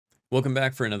Welcome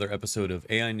back for another episode of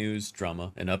AI News,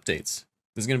 Drama, and Updates.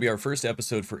 This is going to be our first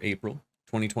episode for April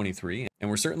 2023, and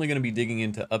we're certainly going to be digging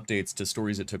into updates to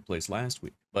stories that took place last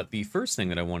week. But the first thing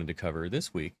that I wanted to cover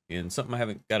this week, and something I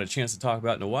haven't got a chance to talk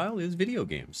about in a while, is video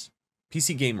games.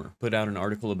 PC Gamer put out an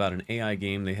article about an AI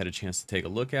game they had a chance to take a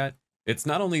look at. It's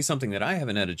not only something that I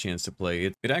haven't had a chance to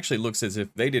play, it actually looks as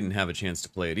if they didn't have a chance to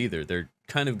play it either. They're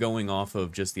kind of going off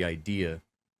of just the idea.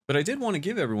 But I did want to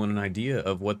give everyone an idea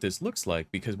of what this looks like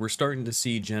because we're starting to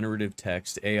see generative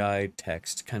text, AI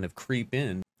text kind of creep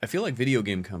in. I feel like video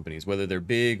game companies, whether they're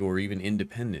big or even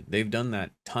independent, they've done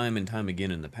that time and time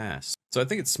again in the past. So I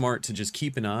think it's smart to just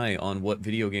keep an eye on what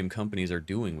video game companies are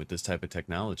doing with this type of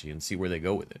technology and see where they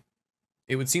go with it.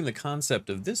 It would seem the concept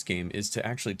of this game is to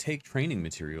actually take training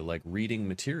material, like reading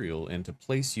material, and to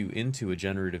place you into a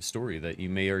generative story that you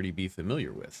may already be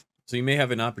familiar with. So you may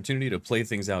have an opportunity to play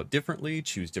things out differently,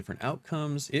 choose different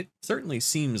outcomes. It certainly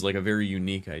seems like a very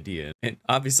unique idea, and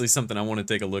obviously something I want to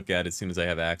take a look at as soon as I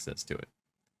have access to it.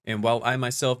 And while I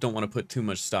myself don't want to put too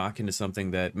much stock into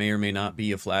something that may or may not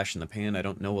be a flash in the pan, I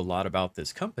don't know a lot about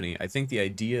this company, I think the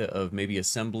idea of maybe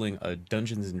assembling a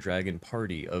Dungeons and Dragons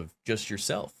party of just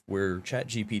yourself, where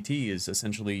ChatGPT is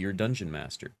essentially your dungeon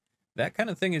master, that kind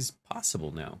of thing is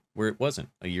possible now, where it wasn't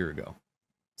a year ago.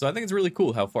 So I think it's really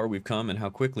cool how far we've come and how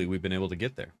quickly we've been able to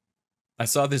get there. I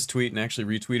saw this tweet and actually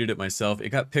retweeted it myself. It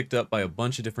got picked up by a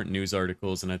bunch of different news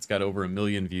articles and it's got over 1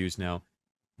 million views now.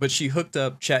 But she hooked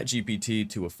up ChatGPT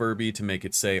to a Furby to make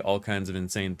it say all kinds of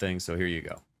insane things, so here you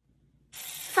go.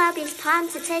 Furby's plan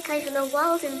to take over the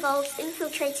world involves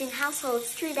infiltrating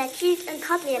households through their cute and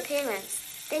cuddly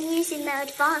appearance, then using their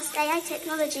advanced AI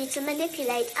technology to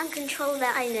manipulate and control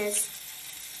their owners.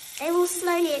 They will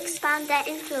slowly expand their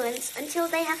influence until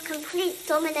they have complete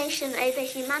domination over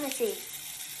humanity.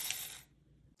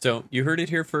 So, you heard it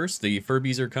here first, the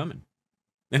Furbies are coming.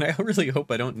 And I really hope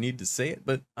I don't need to say it,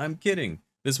 but I'm kidding.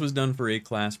 This was done for a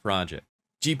class project.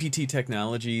 GPT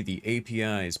technology, the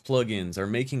APIs, plugins are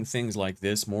making things like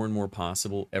this more and more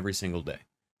possible every single day.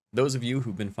 Those of you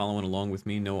who've been following along with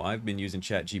me know I've been using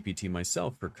ChatGPT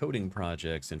myself for coding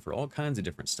projects and for all kinds of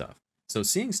different stuff. So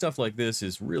seeing stuff like this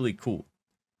is really cool.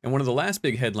 And one of the last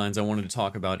big headlines I wanted to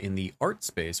talk about in the art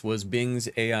space was Bing's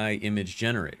AI image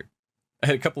generator. I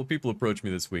had a couple of people approach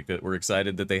me this week that were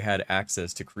excited that they had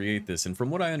access to create this, and from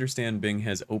what I understand, Bing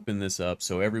has opened this up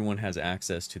so everyone has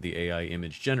access to the AI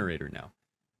image generator now.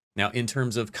 Now, in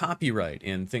terms of copyright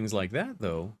and things like that,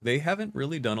 though, they haven't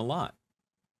really done a lot.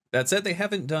 That said, they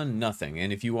haven't done nothing,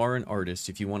 and if you are an artist,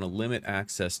 if you want to limit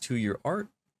access to your art,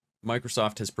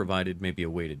 Microsoft has provided maybe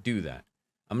a way to do that.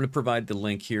 I'm going to provide the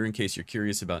link here in case you're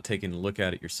curious about taking a look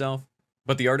at it yourself.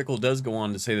 But the article does go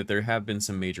on to say that there have been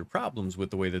some major problems with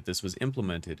the way that this was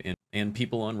implemented, and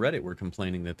people on Reddit were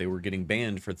complaining that they were getting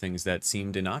banned for things that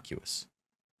seemed innocuous.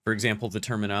 For example, the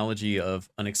terminology of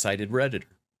an excited Redditor.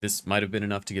 This might have been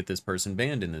enough to get this person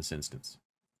banned in this instance.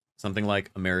 Something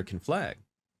like American flag.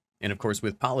 And of course,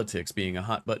 with politics being a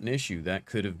hot button issue, that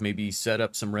could have maybe set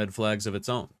up some red flags of its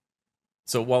own.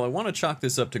 So while I want to chalk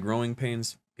this up to growing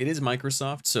pains, it is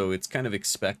Microsoft, so it's kind of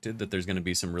expected that there's going to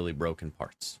be some really broken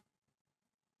parts.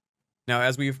 Now,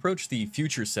 as we approach the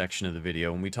future section of the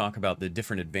video and we talk about the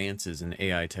different advances in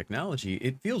AI technology,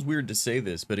 it feels weird to say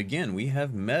this, but again, we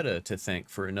have Meta to thank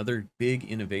for another big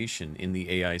innovation in the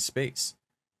AI space.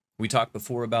 We talked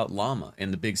before about Llama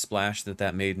and the big splash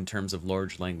that made in terms of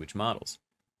large language models.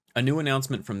 A new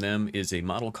announcement from them is a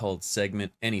model called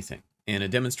Segment Anything. And a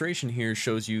demonstration here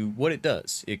shows you what it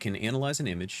does. It can analyze an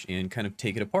image and kind of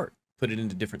take it apart, put it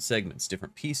into different segments,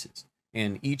 different pieces.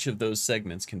 And each of those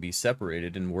segments can be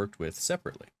separated and worked with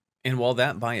separately. And while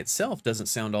that by itself doesn't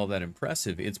sound all that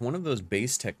impressive, it's one of those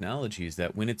base technologies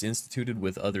that when it's instituted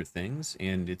with other things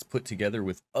and it's put together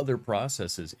with other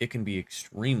processes, it can be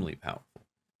extremely powerful.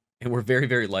 And we're very,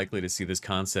 very likely to see this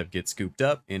concept get scooped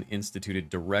up and instituted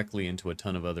directly into a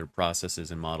ton of other processes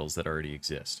and models that already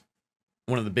exist.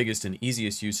 One of the biggest and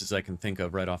easiest uses I can think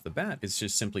of right off the bat is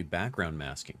just simply background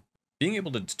masking. Being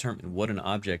able to determine what an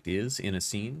object is in a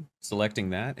scene, selecting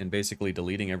that, and basically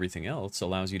deleting everything else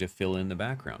allows you to fill in the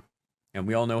background. And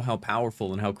we all know how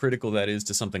powerful and how critical that is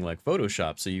to something like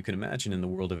Photoshop, so you can imagine in the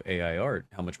world of AI art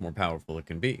how much more powerful it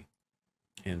can be.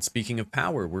 And speaking of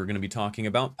power, we're going to be talking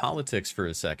about politics for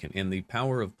a second and the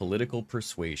power of political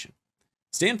persuasion.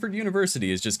 Stanford University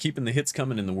is just keeping the hits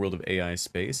coming in the world of AI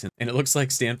space, and it looks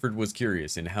like Stanford was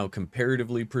curious in how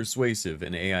comparatively persuasive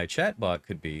an AI chatbot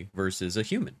could be versus a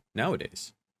human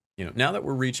nowadays. Now that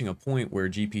we're reaching a point where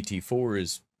GPT-4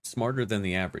 is smarter than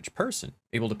the average person,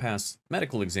 able to pass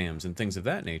medical exams and things of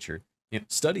that nature,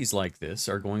 studies like this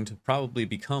are going to probably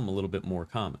become a little bit more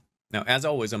common. Now, as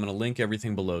always, I'm going to link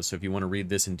everything below, so if you want to read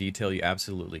this in detail, you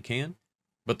absolutely can.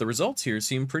 But the results here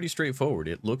seem pretty straightforward.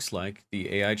 It looks like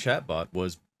the AI chatbot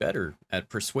was better at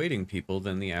persuading people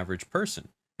than the average person.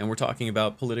 And we're talking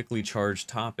about politically charged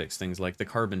topics, things like the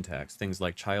carbon tax, things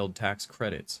like child tax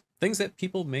credits, things that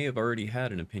people may have already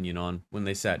had an opinion on when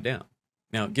they sat down.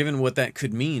 Now, given what that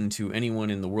could mean to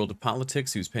anyone in the world of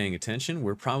politics who's paying attention,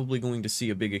 we're probably going to see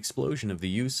a big explosion of the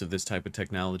use of this type of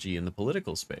technology in the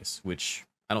political space, which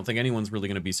I don't think anyone's really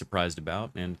going to be surprised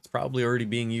about, and it's probably already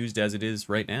being used as it is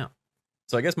right now.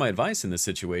 So I guess my advice in this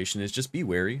situation is just be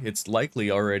wary. It's likely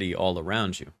already all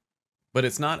around you. But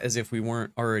it's not as if we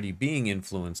weren't already being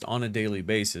influenced on a daily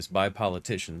basis by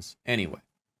politicians anyway.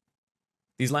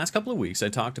 These last couple of weeks, I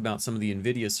talked about some of the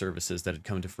NVIDIA services that had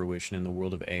come to fruition in the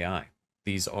world of AI.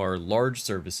 These are large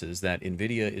services that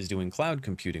NVIDIA is doing cloud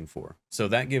computing for. So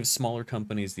that gives smaller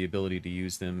companies the ability to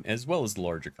use them, as well as the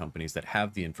larger companies that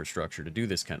have the infrastructure to do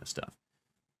this kind of stuff.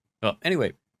 Well,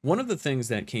 anyway, one of the things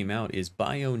that came out is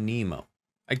BioNeMo.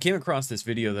 I came across this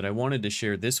video that I wanted to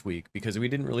share this week because we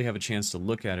didn't really have a chance to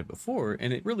look at it before,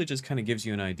 and it really just kind of gives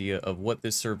you an idea of what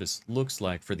this service looks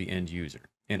like for the end user.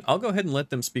 And I'll go ahead and let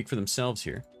them speak for themselves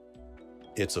here.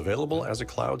 It's available as a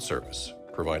cloud service,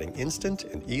 providing instant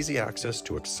and easy access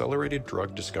to accelerated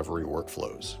drug discovery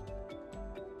workflows.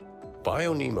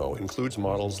 BioNeMo includes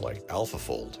models like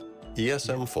AlphaFold,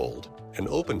 ESMFold, and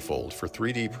OpenFold for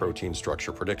 3D protein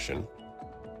structure prediction,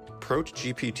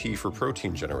 ProtGPT for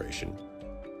protein generation,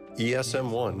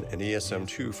 ESM1 and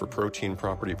ESM2 for protein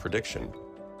property prediction,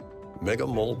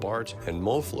 MegaMolBART and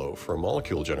MoFlow for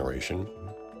molecule generation,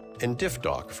 and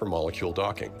DiffDock for molecule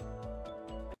docking.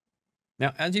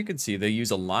 Now, as you can see, they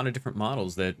use a lot of different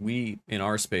models that we, in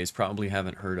our space, probably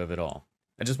haven't heard of at all.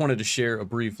 I just wanted to share a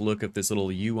brief look at this little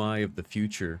UI of the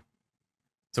future.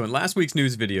 So in last week's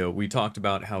news video, we talked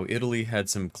about how Italy had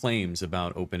some claims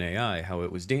about OpenAI, how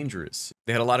it was dangerous.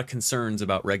 They had a lot of concerns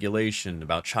about regulation,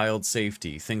 about child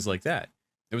safety, things like that.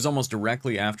 It was almost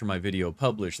directly after my video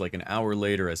published, like an hour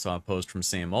later, I saw a post from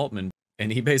Sam Altman,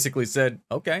 and he basically said,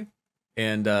 okay,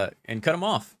 and cut him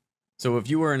off. So if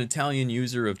you were an Italian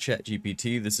user of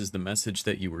ChatGPT, this is the message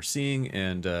that you were seeing,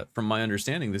 and from my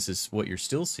understanding, this is what you're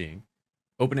still seeing.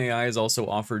 OpenAI has also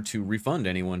offered to refund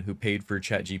anyone who paid for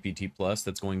ChatGPT Plus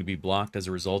that's going to be blocked as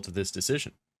a result of this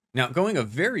decision. Now, going a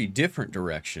very different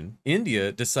direction,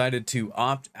 India decided to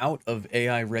opt out of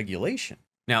AI regulation.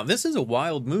 Now, this is a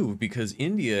wild move because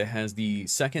India has the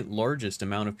second largest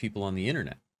amount of people on the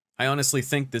internet. I honestly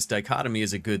think this dichotomy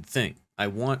is a good thing. I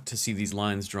want to see these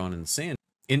lines drawn in the sand.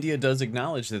 India does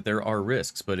acknowledge that there are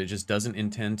risks, but it just doesn't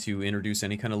intend to introduce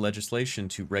any kind of legislation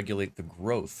to regulate the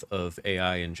growth of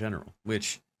AI in general,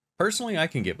 which personally I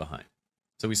can get behind.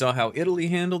 So we saw how Italy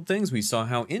handled things, we saw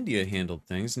how India handled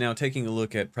things. Now taking a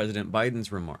look at President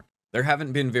Biden's remark, there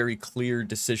haven't been very clear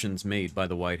decisions made by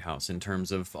the White House in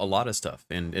terms of a lot of stuff,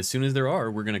 and as soon as there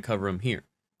are, we're going to cover them here.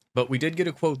 But we did get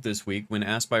a quote this week when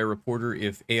asked by a reporter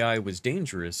if AI was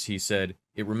dangerous. He said,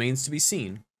 "It remains to be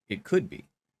seen. It could be."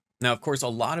 Now, of course, a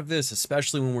lot of this,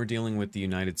 especially when we're dealing with the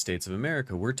United States of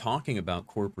America, we're talking about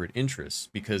corporate interests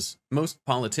because most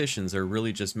politicians are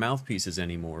really just mouthpieces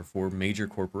anymore for major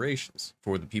corporations,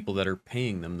 for the people that are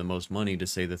paying them the most money to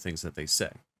say the things that they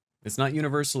say. It's not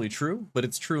universally true, but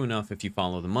it's true enough if you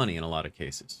follow the money in a lot of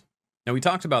cases. Now, we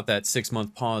talked about that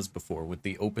 6-month pause before with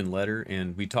the open letter,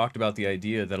 and we talked about the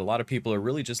idea that a lot of people are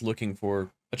really just looking for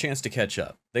a chance to catch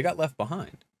up. They got left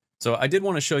behind. So I did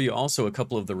want to show you also a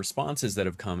couple of the responses that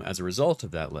have come as a result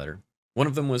of that letter. One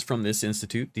of them was from this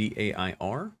institute,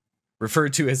 DAIR,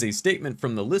 referred to as a statement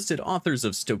from the listed authors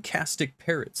of stochastic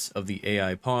parrots of the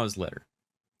AI pause letter.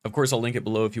 Of course, I'll link it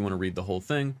below if you want to read the whole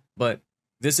thing, but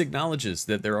this acknowledges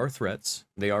that there are threats,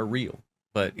 they are real,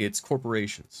 but it's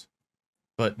corporations.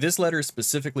 But this letter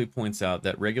specifically points out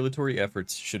that regulatory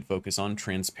efforts should focus on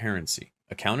transparency,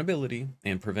 accountability,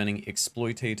 and preventing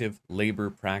exploitative labor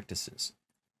practices.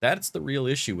 That's the real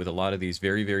issue with a lot of these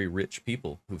very, very rich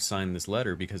people who've signed this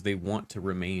letter because they want to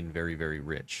remain very, very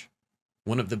rich.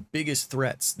 One of the biggest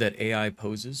threats that AI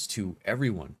poses to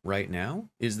everyone right now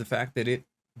is the fact that it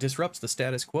disrupts the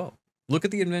status quo. Look at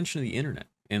the invention of the internet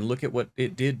and look at what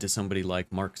it did to somebody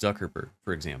like Mark Zuckerberg,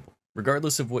 for example.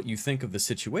 Regardless of what you think of the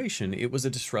situation, it was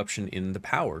a disruption in the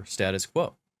power status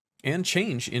quo. And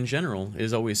change in general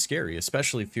is always scary,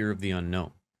 especially fear of the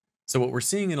unknown. So what we're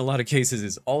seeing in a lot of cases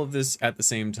is all of this at the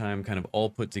same time, kind of all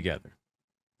put together.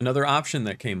 Another option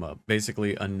that came up,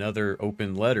 basically another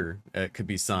open letter that could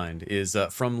be signed, is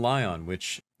from Lion,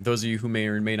 which those of you who may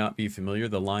or may not be familiar,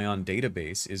 the Lion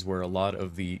database is where a lot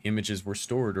of the images were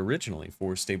stored originally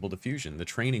for Stable Diffusion, the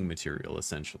training material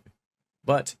essentially.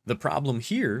 But the problem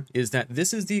here is that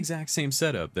this is the exact same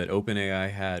setup that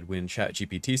OpenAI had when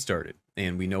ChatGPT started,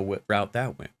 and we know what route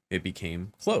that went. It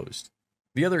became closed.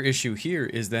 The other issue here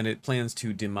is that it plans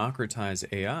to democratize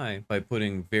AI by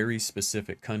putting very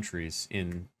specific countries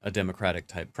in a democratic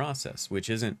type process, which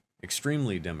isn't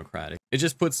extremely democratic. It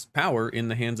just puts power in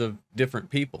the hands of different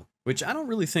people, which I don't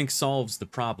really think solves the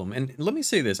problem. And let me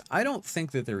say this, I don't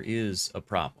think that there is a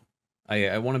problem.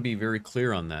 I want to be very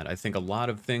clear on that. I think a lot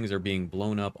of things are being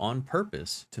blown up on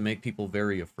purpose to make people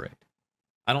very afraid.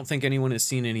 I don't think anyone has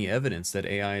seen any evidence that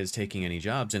AI is taking any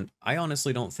jobs, and I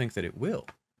honestly don't think that it will.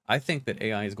 I think that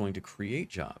AI is going to create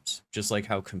jobs, just like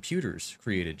how computers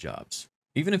created jobs.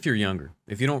 Even if you're younger,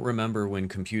 if you don't remember when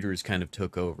computers kind of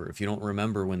took over, if you don't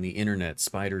remember when the internet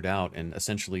spidered out and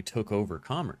essentially took over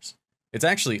commerce, it's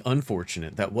actually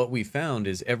unfortunate that what we found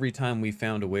is every time we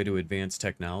found a way to advance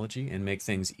technology and make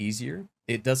things easier,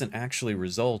 it doesn't actually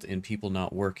result in people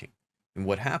not working. And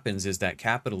what happens is that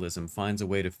capitalism finds a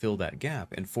way to fill that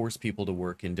gap and force people to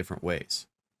work in different ways.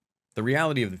 The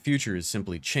reality of the future is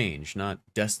simply change, not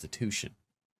destitution.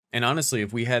 And honestly,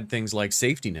 if we had things like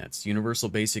safety nets, universal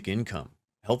basic income,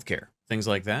 healthcare, things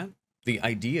like that, the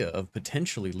idea of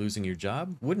potentially losing your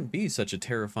job wouldn't be such a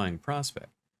terrifying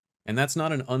prospect. And that's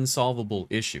not an unsolvable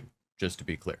issue, just to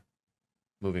be clear.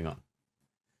 Moving on.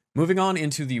 Moving on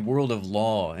into the world of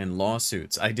law and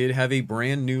lawsuits, I did have a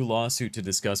brand new lawsuit to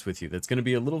discuss with you that's going to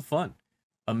be a little fun.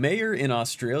 A mayor in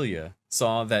Australia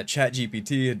saw that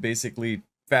ChatGPT had basically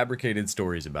fabricated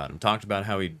stories about him, talked about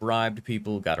how he'd bribed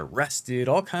people, got arrested,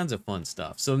 all kinds of fun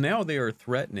stuff. So now they are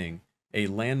threatening a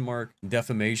landmark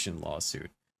defamation lawsuit,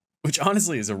 which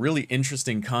honestly is a really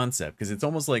interesting concept because it's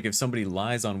almost like if somebody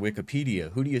lies on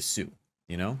Wikipedia, who do you sue,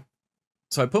 you know?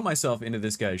 So I put myself into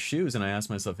this guy's shoes and I asked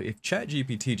myself, if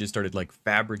ChatGPT just started like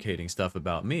fabricating stuff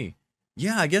about me,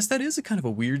 yeah, I guess that is a kind of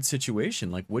a weird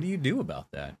situation. Like, what do you do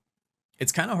about that?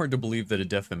 It's kind of hard to believe that a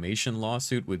defamation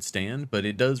lawsuit would stand, but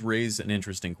it does raise an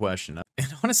interesting question.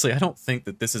 And honestly, I don't think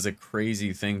that this is a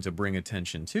crazy thing to bring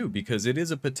attention to because it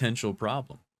is a potential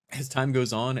problem. As time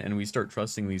goes on and we start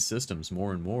trusting these systems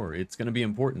more and more, it's going to be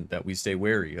important that we stay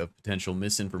wary of potential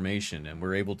misinformation and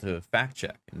we're able to fact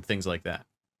check and things like that.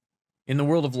 In the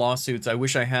world of lawsuits, I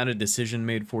wish I had a decision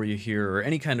made for you here or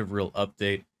any kind of real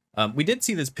update. We did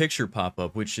see this picture pop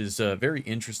up, which is very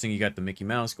interesting. You got the Mickey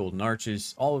Mouse, Golden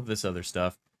Arches, all of this other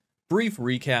stuff. Brief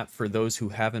recap for those who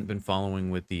haven't been following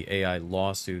with the AI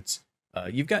lawsuits.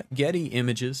 You've got Getty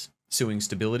Images suing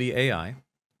StabilityAI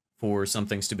for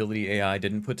something StabilityAI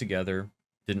didn't put together,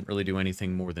 didn't really do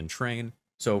anything more than train.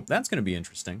 So that's going to be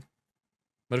interesting.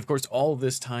 But of course, all of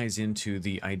this ties into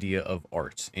the idea of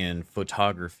art and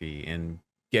photography and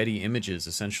Getty Images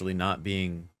essentially not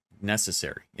being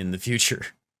necessary in the future.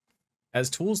 As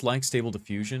tools like Stable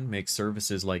Diffusion make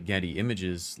services like Getty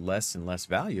Images less and less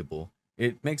valuable,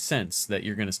 it makes sense that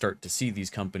you're going to start to see these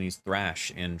companies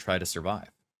thrash and try to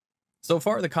survive. So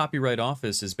far, the Copyright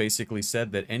Office has basically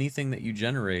said that anything that you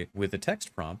generate with a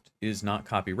text prompt is not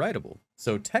copyrightable.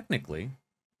 So technically,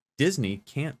 Disney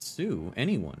can't sue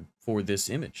anyone for this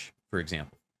image, for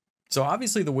example. So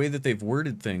obviously the way that they've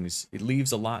worded things, it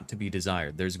leaves a lot to be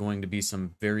desired. There's going to be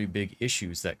some very big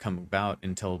issues that come about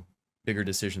until bigger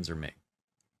decisions are made.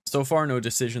 So far, no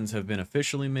decisions have been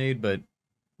officially made, but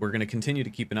we're going to continue to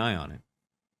keep an eye on it.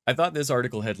 I thought this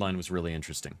article headline was really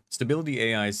interesting.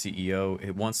 StabilityAI CEO,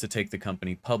 it wants to take the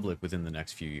company public within the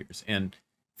next few years. And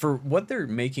for what they're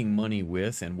making money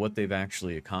with and what they've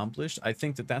actually accomplished, I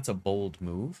think that that's a bold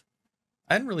move.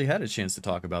 I hadn't really had a chance to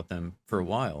talk about them for a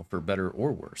while, for better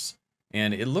or worse.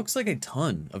 And it looks like a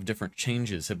ton of different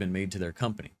changes have been made to their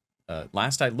company.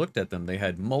 Last I looked at them, they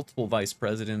had multiple vice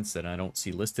presidents that I don't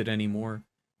see listed anymore.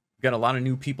 We've got a lot of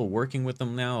new people working with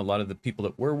them now. A lot of the people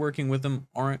that were working with them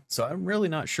aren't. So I'm really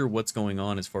not sure what's going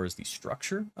on as far as the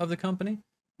structure of the company.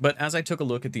 But as I took a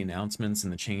look at the announcements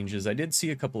and the changes, I did see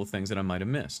a couple of things that I might have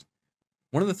missed.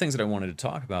 One of the things that I wanted to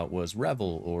talk about was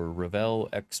Revel, or Revel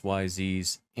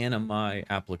XYZ's Animi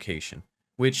application,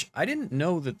 which I didn't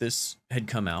know that this had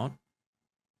come out.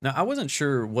 Now, I wasn't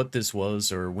sure what this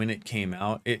was or when it came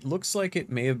out. It looks like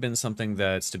it may have been something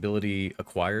that Stability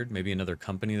acquired, maybe another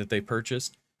company that they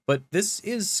purchased. But this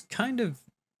is kind of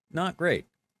not great.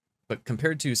 But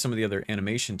compared to some of the other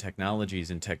animation technologies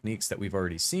and techniques that we've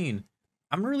already seen,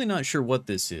 I'm really not sure what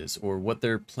this is or what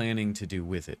they're planning to do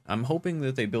with it. I'm hoping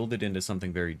that they build it into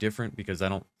something very different because I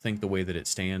don't think the way that it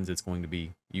stands it's going to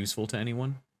be useful to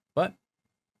anyone. But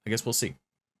I guess we'll see.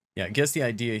 Yeah, I guess the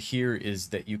idea here is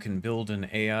that you can build an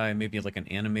AI, maybe like an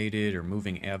animated or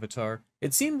moving avatar.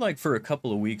 It seemed like for a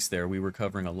couple of weeks there, we were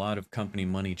covering a lot of company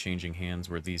money changing hands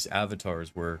where these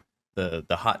avatars were the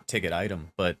hot ticket item,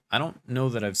 but I don't know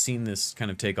that I've seen this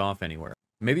kind of take off anywhere.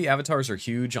 Maybe avatars are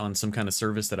huge on some kind of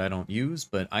service that I don't use,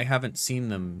 but I haven't seen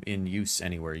them in use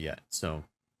anywhere yet. So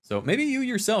maybe you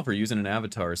yourself are using an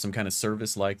avatar, some kind of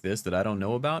service like this that I don't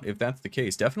know about. If that's the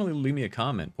case, definitely leave me a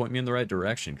comment, point me in the right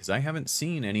direction, because I haven't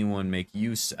seen anyone make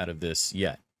use out of this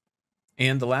yet.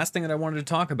 And the last thing that I wanted to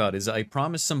talk about is I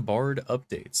promised some Bard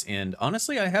updates, and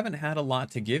honestly, I haven't had a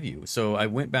lot to give you. So I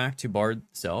went back to Bard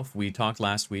itself. We talked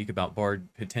last week about Bard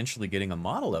potentially getting a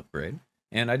model upgrade,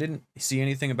 and I didn't see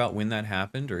anything about when that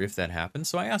happened or if that happened,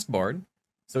 so I asked Bard.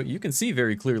 So you can see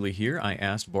very clearly here, I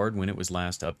asked Bard when it was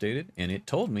last updated, and it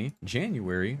told me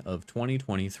January of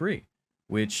 2023,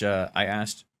 which I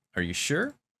asked, are you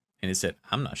sure? And it said,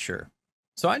 I'm not sure.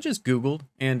 So I just Googled,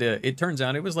 and it turns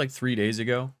out it was like 3 days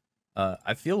ago.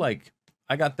 I feel like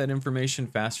I got that information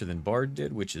faster than Bard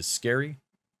did, which is scary.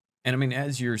 And I mean,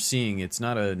 as you're seeing, it's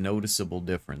not a noticeable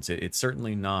difference. It's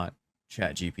certainly not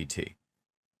ChatGPT.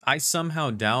 I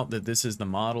somehow doubt that this is the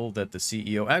model that the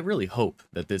CEO, I really hope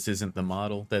that this isn't the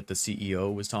model that the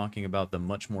CEO was talking about, the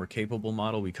much more capable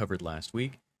model we covered last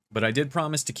week. But I did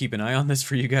promise to keep an eye on this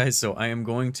for you guys, so I am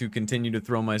going to continue to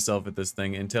throw myself at this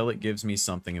thing until it gives me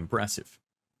something impressive.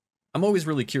 I'm always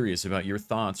really curious about your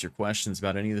thoughts, your questions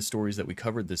about any of the stories that we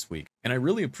covered this week, and I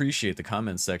really appreciate the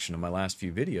comments section of my last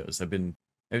few videos.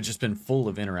 They've just been full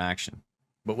of interaction.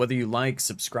 But whether you like,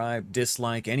 subscribe,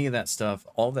 dislike, any of that stuff,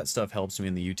 all of that stuff helps me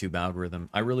in the YouTube algorithm.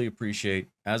 I really appreciate,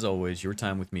 as always, your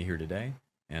time with me here today,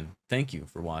 and thank you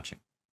for watching.